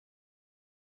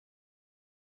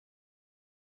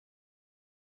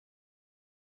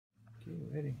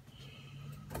Ready.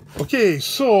 Okay,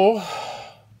 so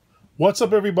what's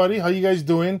up, everybody? How you guys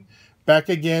doing? Back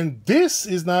again. This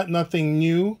is nothing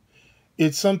new.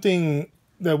 It's something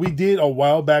that we did a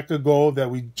while back ago that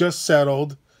we just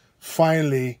settled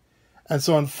finally. And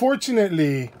so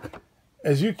unfortunately,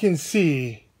 as you can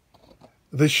see,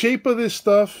 the shape of this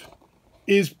stuff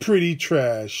is pretty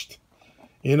trashed.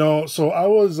 You know, so I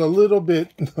was a little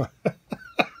bit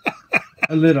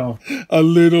A little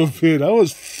bit. I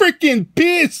was freaking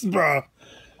pissed, bro.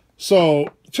 So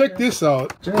check this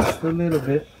out. Just a little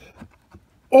bit.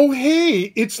 Oh,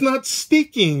 hey, it's not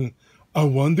sticking. I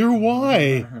wonder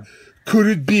why. Could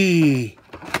it be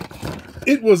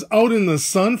it was out in the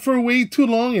sun for way too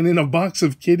long and in a box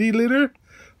of kitty litter?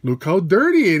 Look how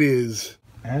dirty it is.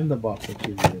 And the box of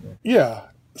kitty litter. Yeah.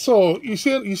 So you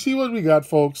see what we got,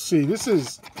 folks. See, this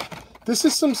is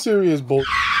some serious bull.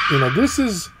 You know, this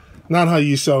is not how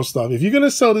you sell stuff. If you're gonna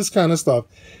sell this kind of stuff,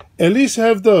 at least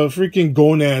have the freaking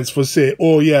gonads for say,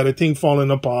 oh yeah, the thing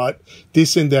falling apart,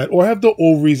 this and that, or have the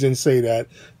ovaries and say that.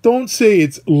 Don't say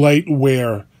it's light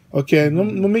wear. Okay,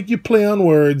 don't make you play on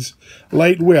words.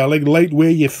 Light wear, like light wear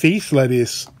your face like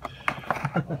this.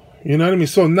 You know what I mean?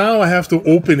 So now I have to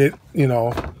open it. You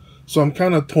know, so I'm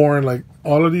kind of torn. Like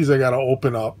all of these, I gotta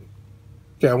open up.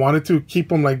 Okay, I wanted to keep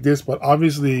them like this, but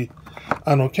obviously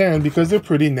I don't can because they're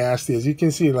pretty nasty. As you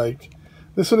can see, like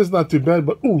this one is not too bad,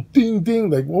 but oh, ding ding!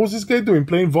 Like what was this guy doing?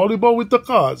 Playing volleyball with the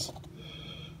cars.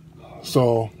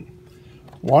 So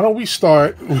why don't we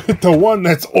start with the one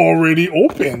that's already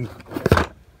open?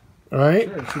 All right.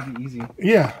 Sure, it should be easy.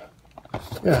 Yeah.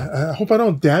 Yeah. I hope I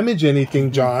don't damage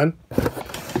anything, John.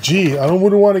 Gee, I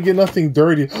wouldn't want to get nothing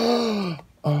dirty.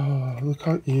 Oh, look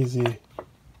how easy.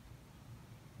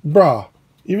 Bruh,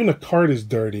 even the card is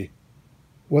dirty.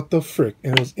 What the frick?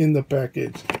 And it was in the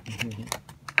package.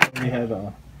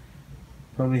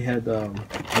 Probably had a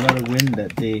lot of wind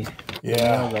that day.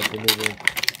 Yeah.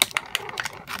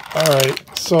 All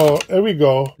right. So there we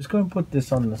go. Just go and put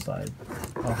this on the side.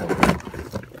 I'll hold it.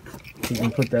 You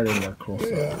can put that in there close.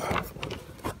 Yeah.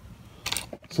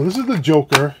 So this is the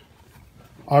Joker.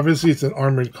 Obviously, it's an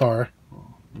armored car.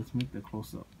 Oh, let's make the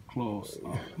close up. Close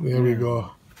up. There we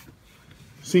go.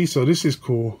 See, so this is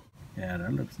cool. Yeah,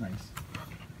 that looks nice.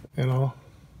 You know.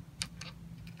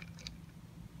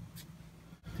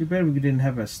 Too bad we didn't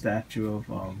have a statue of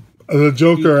The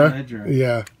Joker, huh? Ledger.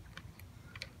 Yeah.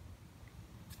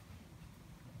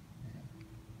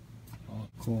 Oh,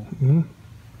 cool. Mm-hmm.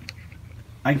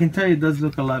 I can tell you it does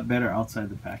look a lot better outside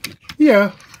the package.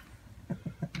 Yeah.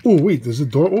 Oh, wait, does the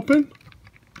door open?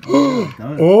 Oh,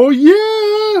 oh,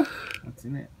 yeah. what's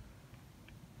in it?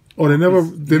 Oh, they never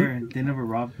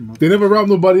robbed nobody. They never robbed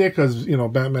nobody yet because, you know,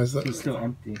 Batman's... It's still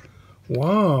empty.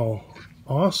 Wow.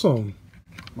 Awesome.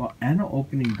 Well, and an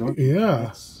opening door.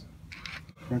 Yeah.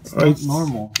 That's not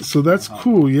normal. So that's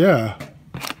cool, yeah.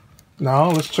 Now,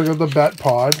 let's check out the Bat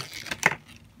Pod.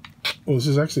 Oh, this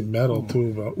is actually metal,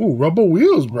 too, bro. Ooh, rubber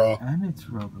wheels, bro. And it's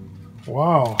rubber wheels.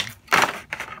 Wow.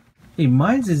 Hey,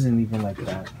 mine's isn't even like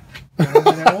that. Why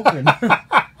did I open?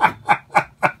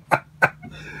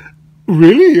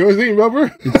 Really? Yours ain't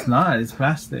rubber? It's not. It's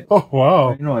plastic. Oh,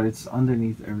 wow. You know what? It's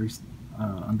underneath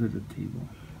under the table.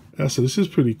 Yeah, so this is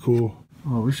pretty cool.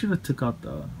 Oh, we should have took out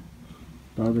the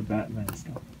other Batman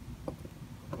stuff.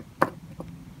 Put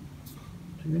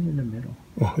it in the middle.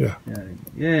 Oh, yeah. Yeah,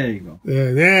 there you go.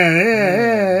 Yeah.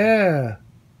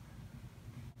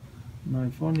 No,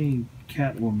 if only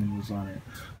Catwoman was on it.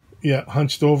 Yeah,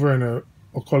 hunched over and her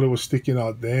collar was sticking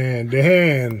out.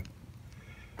 Dan.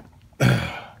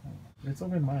 Let's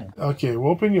open mine. Okay,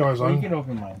 we'll open yours. You can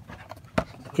open mine.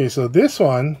 Okay, so this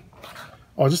one,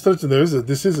 just touch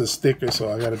this is a sticker,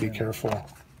 so I gotta be careful.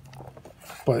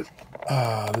 But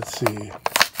let's see. Be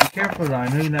careful now. I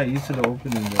know you're not used to the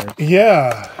opening there.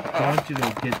 Yeah. I don't want you to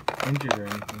get injured or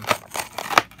anything.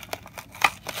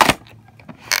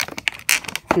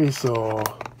 Okay, so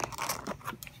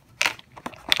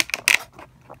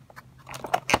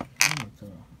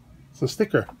it's a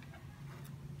sticker.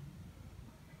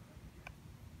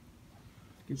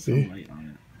 Get See? some light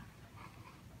on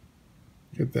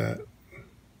it. Get that.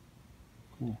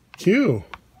 Cool. Cute. Or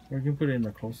you can put it in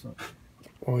the close-up.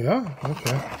 Oh yeah.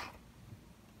 Okay.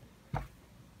 There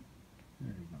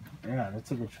you go. Yeah,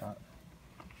 that's a good shot.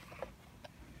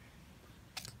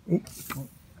 Oops.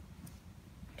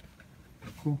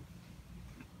 Cool.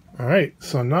 All right.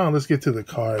 So now let's get to the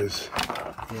cars.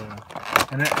 Yeah.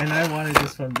 And I wanted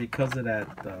this one because of that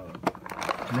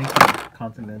Lincoln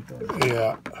Continental.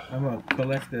 Yeah. I'm a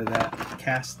collector of that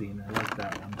casting. I like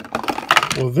that one.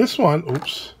 Well, this one.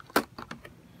 Oops.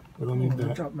 We don't need I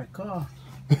that. dropped my car.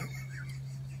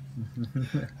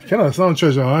 Kind of sound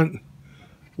treasure hunt.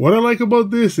 What I like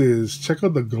about this is, check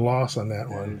out the gloss on that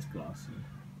one. It's glossy.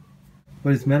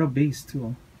 But it's metal base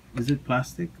too. Is it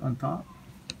plastic on top?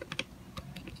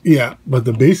 Yeah, but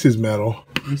the base is metal.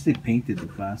 At least they painted the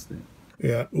plastic.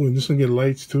 Yeah, ooh, this one get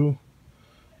lights too.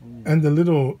 And the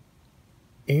little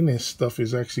anus stuff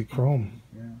is actually chrome.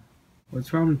 Yeah. Well, it's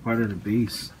probably part of the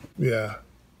base. Yeah.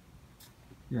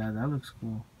 Yeah, that looks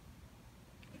cool.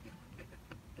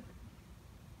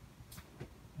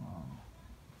 Wow.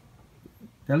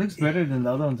 That looks better than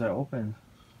the other ones I opened.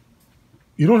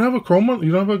 You don't have a chrome one?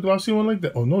 You don't have a glossy one like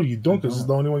that? Oh, no, you don't, because it's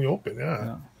the only one you open.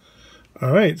 Yeah.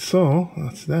 All right, so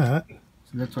that's that.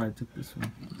 So that's why I took this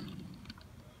one.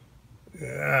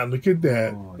 Yeah, look at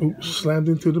that. Oh, Oops, slammed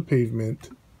into the pavement.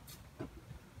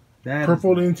 That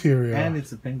Purple nice. interior. And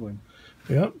it's a penguin.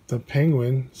 Yep, the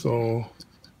penguin. So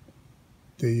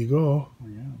there you go. Oh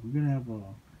yeah,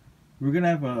 we're gonna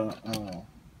have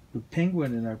the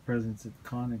penguin in our presence at the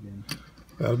con again.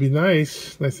 That'll be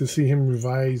nice. Nice to see him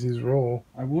revise his role.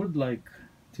 I would like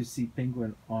to see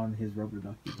Penguin on his rubber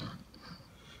ducky though.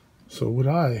 So would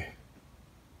I.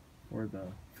 For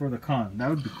the con. That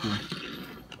would be cool.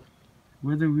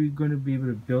 Whether we're going to be able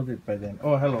to build it by then.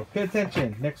 Oh, hello. Pay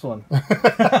attention. Next one.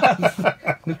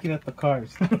 Looking at the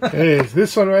cars. Hey, it's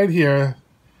this one right here.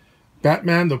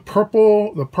 Batman, the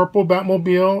purple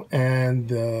Batmobile, and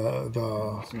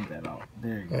the Zoom that out.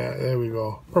 There you go. yeah, there we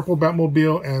go. Purple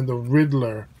Batmobile and the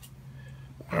Riddler.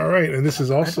 All right, and this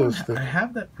is also I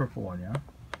have that purple one, yeah.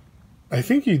 I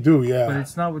think you do, yeah. But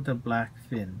it's not with the black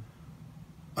fin.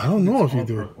 I don't know if you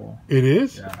do. Purple. It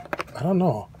is? Yeah. I don't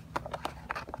know.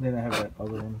 Then I have that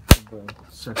other one, the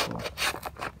circle.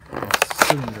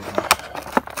 Cylinder one.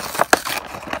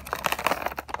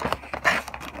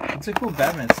 It's a cool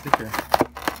Batman sticker.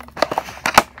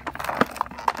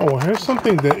 Oh, here's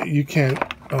something that you can't.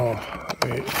 Oh,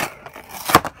 wait.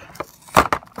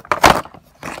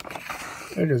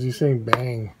 Yeah, because you're saying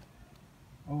bang.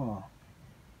 Oh.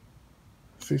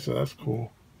 See, so that's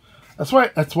cool. That's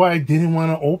why I didn't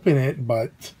want to open it,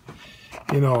 but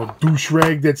you know, douche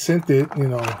rag that sent it, you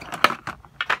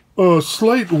know,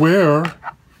 slight wear.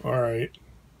 All right.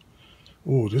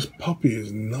 Oh, this puppy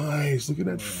is nice. Look at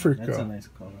that frick. That's a nice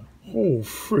color. Oh,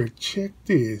 frick! Check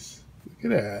this.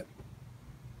 Look at that.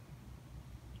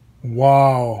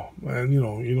 Wow, man. You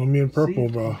know me in purple,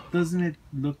 see, bro. Doesn't it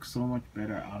look so much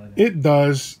better out of it? It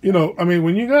does. You know, I mean,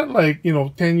 when you got like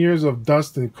 10 years of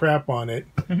dust and crap on it,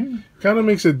 kind of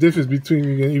makes a difference between,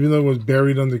 even though it was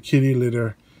buried under kitty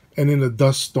litter and in a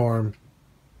dust storm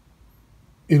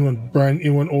in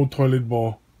one old toilet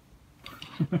bowl.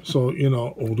 So,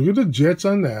 oh, look at the jets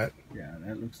on that. Yeah,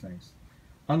 that looks nice.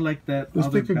 Unlike that, let's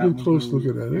take a good close look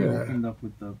at that. Yeah, opened up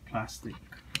with the plastic.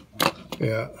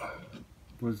 Yeah.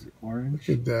 Was it orange?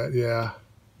 Look at that. Yeah.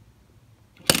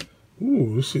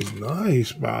 Ooh, this is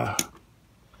nice, bah.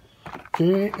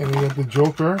 Okay, and we got the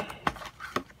Joker.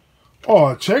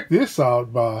 Oh, check this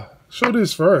out, bah. Show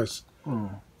this first.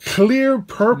 Oh. Clear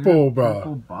purple, bah.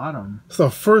 Purple bottom. It's the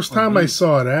first time I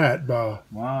saw that, bah.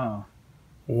 Wow.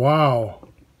 Wow.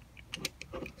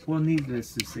 Well,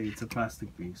 needless to say, it's a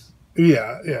plastic base.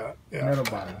 Yeah. Metal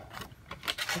bottom.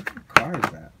 What kind of car is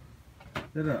that? Is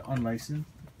that an unlicensed?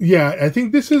 Yeah, I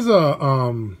think this is a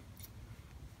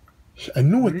I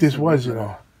knew what this was,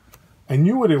 I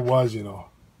knew what it was,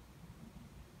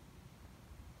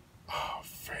 Oh,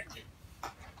 frick.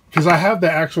 Because I have the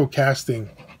actual casting.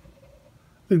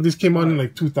 I think this came out in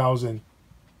like 2000.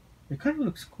 It kind of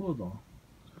looks cool though.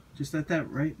 Just at that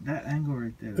angle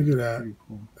right there. Look at that. Pretty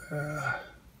cool. Wow.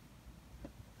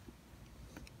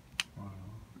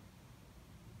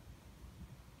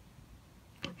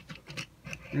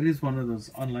 It is one of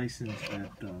those unlicensed that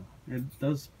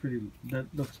looks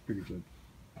pretty good.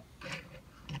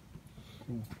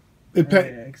 Cool.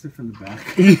 Except from the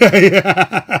back.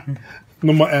 Yeah.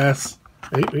 No more ass.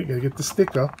 Hey, gotta get the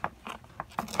sticker.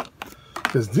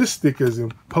 Because this sticker is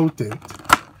impotent.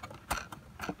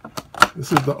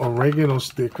 This is the oregano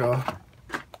sticker.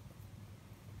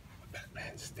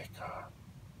 Batman sticker.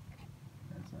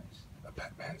 That's nice. The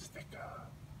Batman sticker.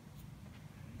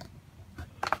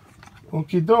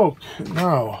 Okie doke.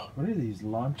 Now. What are these,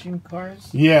 launching cars?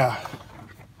 Yeah.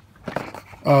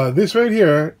 This right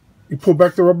here, you pull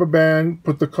back the rubber band,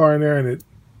 put the car in there, and it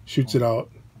shoots it out.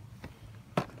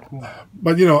 Cool.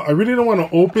 But, I really don't want to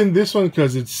open this one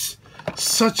because it's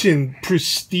such in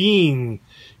pristine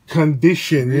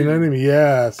condition. Really? You know what I mean?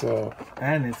 Yeah, so.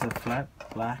 And it's a flat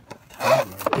black tire.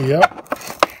 Yep.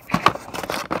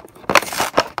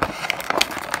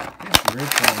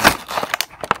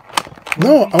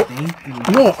 No,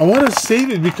 I want to save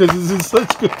it because this is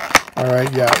such good. All right,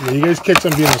 yeah, you guys catch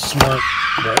I'm being smart,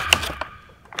 but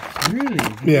Really?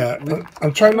 Yeah,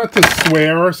 I'm trying not to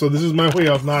swear, so this is my way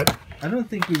of not. I don't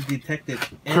think we've detected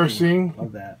any Cursing.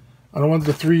 of that. I don't want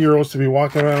the 3-year-olds to be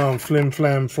walking around flim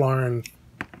flam flaring.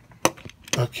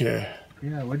 Okay.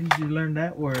 Yeah, where did you learn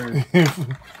that word?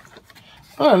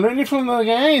 Oh, I learned it from the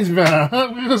guys, man.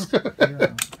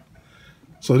 Yeah.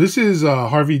 So this is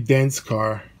Harvey Dent's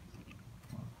car.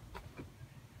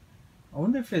 I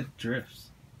wonder if it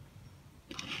drifts.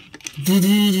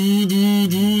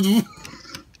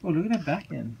 Oh, look at that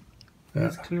back end. It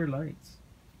has clear lights.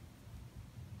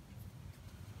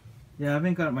 Yeah, I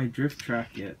haven't got my drift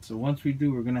track yet. So once we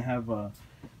do, we're going to have a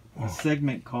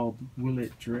segment called Will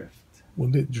It Drift?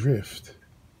 Will it drift?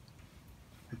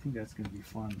 I think that's going to be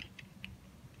fun.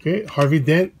 Okay, Harvey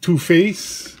Dent,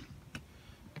 Two-Face.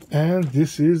 And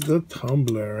this is the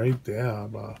tumbler right there.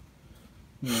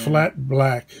 Flat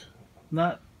black.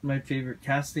 Not my favorite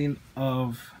casting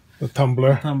of the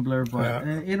tumbler, but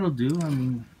it'll do. I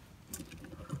mean,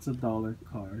 it's $1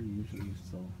 car usually,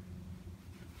 so.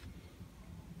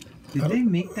 Did they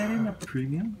make that in a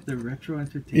premium? The retro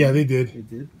entertainment? Yeah, they did. They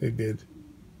did? They did.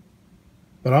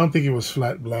 But I don't think it was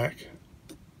flat black.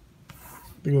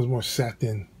 I think it was more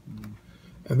satin. Mm.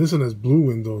 And this one has blue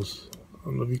windows. I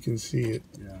don't know if you can see it.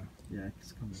 Yeah,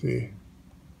 it's coming. See?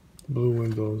 Blue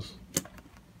windows.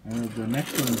 I know the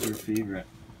next one is your favorite.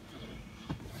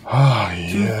 Ah,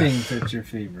 yes. Two things that's your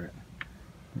favorite.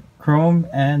 Chrome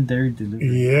and dairy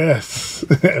delivery. Yes.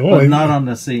 But not on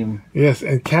the same. Yes,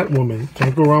 and Catwoman.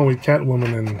 Can't go wrong with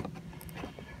Catwoman. And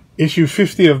issue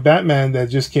 50 of Batman that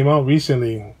just came out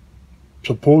recently.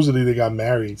 Supposedly they got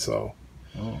married, so.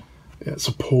 Oh. Yeah,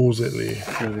 supposedly.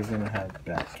 So they're going to have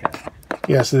Batcat.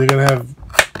 Yeah, so they're going to have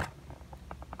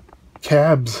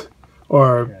cabs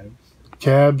or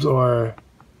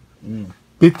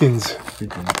Bittins.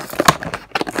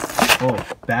 Oh,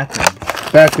 Battins.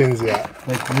 Battins, yeah.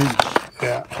 Like Rouge.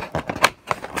 Yeah.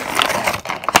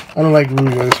 I don't like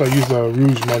Rouge. That's why I use the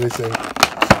Rouge medicine.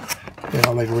 You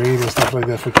know, like Raid and stuff like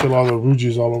that for kill all the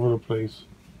Rouges all over the place.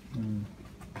 Mm.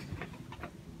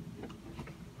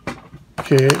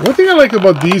 Okay, one thing I like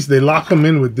about these, they lock them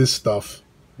in with this stuff.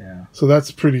 Yeah. So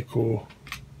that's pretty cool.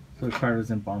 So the car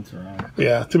doesn't bounce around.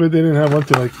 Yeah, too bad they didn't have one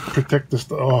to like protect the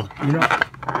stuff. Oh. You know,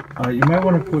 you might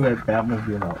want to pull that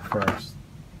Batmobile out first.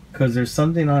 Because there's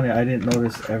something on it I didn't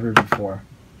notice ever before.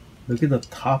 Look at the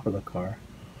top of the car.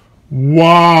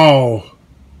 Wow.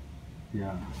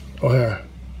 Yeah. Oh, yeah.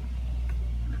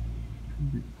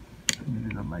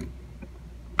 The light.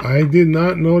 I did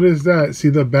not notice that. See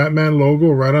the Batman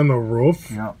logo right on the roof?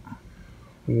 Yep.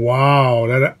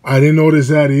 Wow. I didn't notice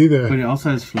that either. But it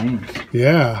also has flames.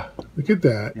 Yeah. Look at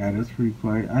that. Yeah, that's pretty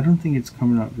quiet. I don't think it's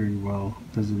coming out very well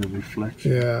because of the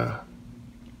reflection. Yeah.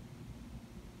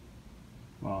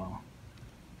 Wow.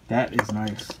 That is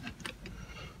nice.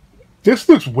 This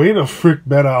looks way the frick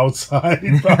better outside.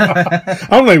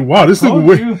 I'm like, wow, this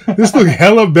look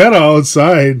hella better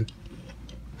outside.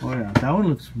 Oh yeah, that one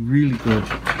looks really good.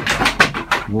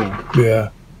 Whoa. Yeah.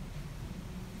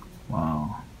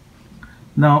 Wow.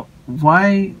 Now,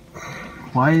 why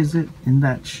is it in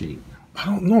that shape? I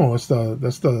don't know. That's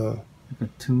the like a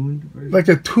tuned version? Like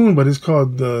a tune, but it's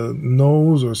called the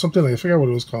nose or something like I forgot what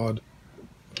it was called.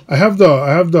 I have the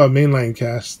mainline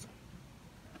cast.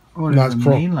 Oh, there's a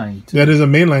mainline tune. Yeah, there's a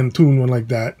mainline tune one like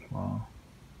that. Wow.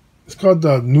 It's called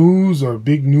the News or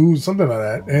Big News, something like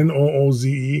that.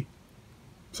 Nooze.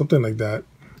 Something like that.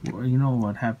 Well, you know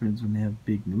what happens when they have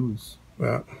big news.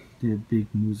 Yeah. They have big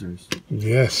newsers.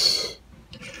 Yes.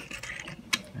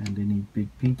 And they need big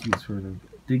pinkies for to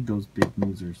dig those big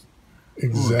newsers.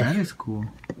 Exactly. Oh, that is cool.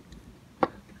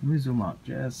 Let me zoom out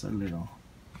just a little.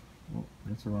 Oh,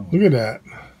 that's the wrong one. Look at that.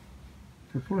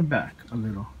 So pull it back a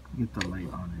little. Get the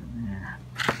light on it. Yeah.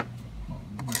 Oh,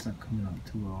 that's not coming out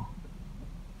too well.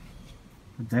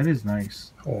 But that is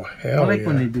nice. Oh, hell I like yeah.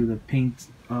 when they do the paint,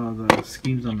 the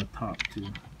schemes on the top too.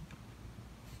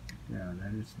 Yeah,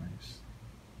 that is nice.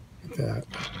 Look at that.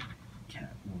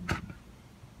 Catwoman.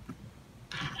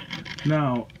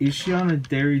 Now, is she on a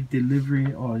dairy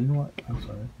delivery? Oh, you know what? I'm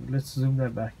sorry. Let's zoom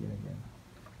that back in again.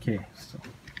 Okay, so.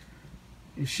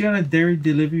 Is she on a dairy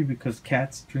delivery because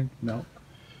cats drink milk?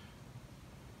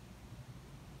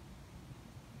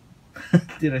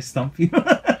 Did I stump you?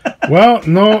 Well,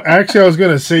 no. Actually, I was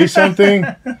going to say something.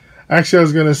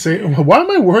 Why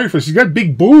am I worried for? She's got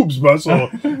big boobs, but so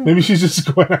maybe she's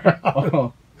just going around.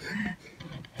 Oh.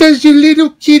 Does your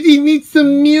little kitty need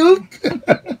some milk?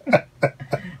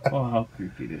 Oh, how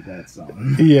creepy did that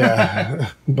sound?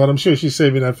 Yeah, but I'm sure she's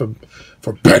saving that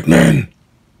for Batman.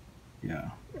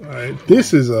 Yeah. All right,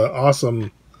 this is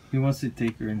awesome. He wants to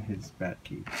take her in his bat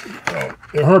cave. Oh,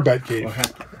 her bat cave. Or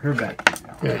her bat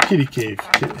cave. Yeah, kitty cave.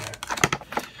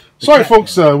 Sorry,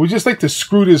 folks. We just like to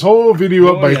screw this whole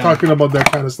video up by talking about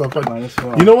that kind of stuff.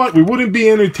 But you know what? We wouldn't be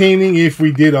entertaining if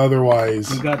we did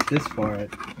otherwise. We got this far at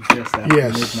just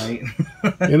after midnight.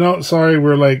 You know, sorry,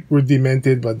 we're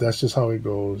demented, but that's just how it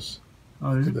goes.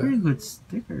 Oh, there's pretty good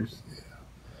stickers. Yeah.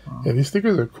 Wow. Yeah, these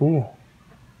stickers are cool.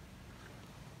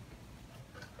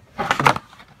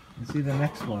 Let's see the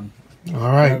next one.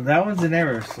 All right. That one's an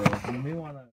error, so you may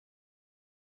want to.